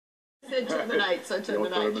Said terminate, so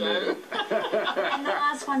terminate, Joe. And the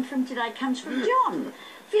last one from today comes from John.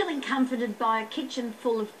 Feeling comforted by a kitchen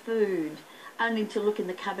full of food, only to look in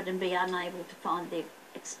the cupboard and be unable to find the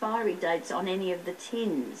expiry dates on any of the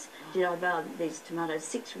tins. Did I buy these tomatoes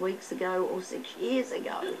 6 weeks ago or 6 years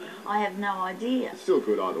ago? I have no idea. It's still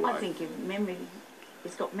good either way. I think your memory,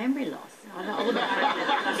 it's got memory loss. I wouldn't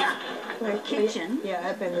know. The kitchen.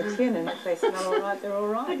 Yeah, open the tin, and if they smell all right, they're all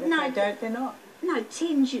right. But if no, they don't, they're not. No,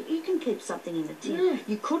 tins, you can keep something in a tin. Yeah.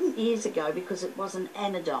 You couldn't years ago because it wasn't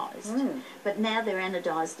anodised. But now they're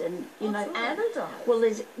anodised, and you know... Anodised? Well,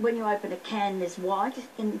 there's, when you open a can, there's white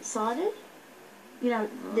inside it. You know,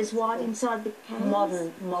 there's white inside the can.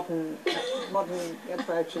 Modern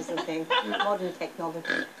approaches and things. Modern technology.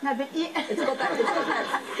 No, but It's got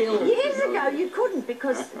that film. years ago you couldn't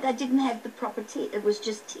because they didn't have the proper tin. It was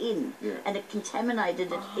just tin, and it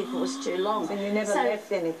contaminated it if it was too long. So you never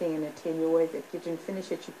left anything in a tin. You always, if you didn't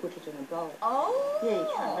finish it, you put it in a bowl. Oh, yeah, you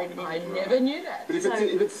can't leave it in. I never knew that. But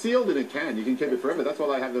if it's sealed in a can, you can keep it forever. That's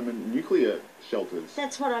why they have them in nuclear shelters.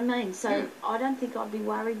 That's what I mean. So I don't think I'd be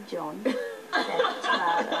worried, John.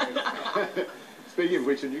 Speaking of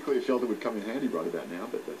which, a nuclear shelter would come in handy right about now,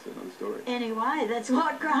 but that's another story. Anyway, that's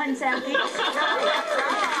what grinds our geeks today.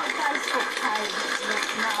 Facebook page.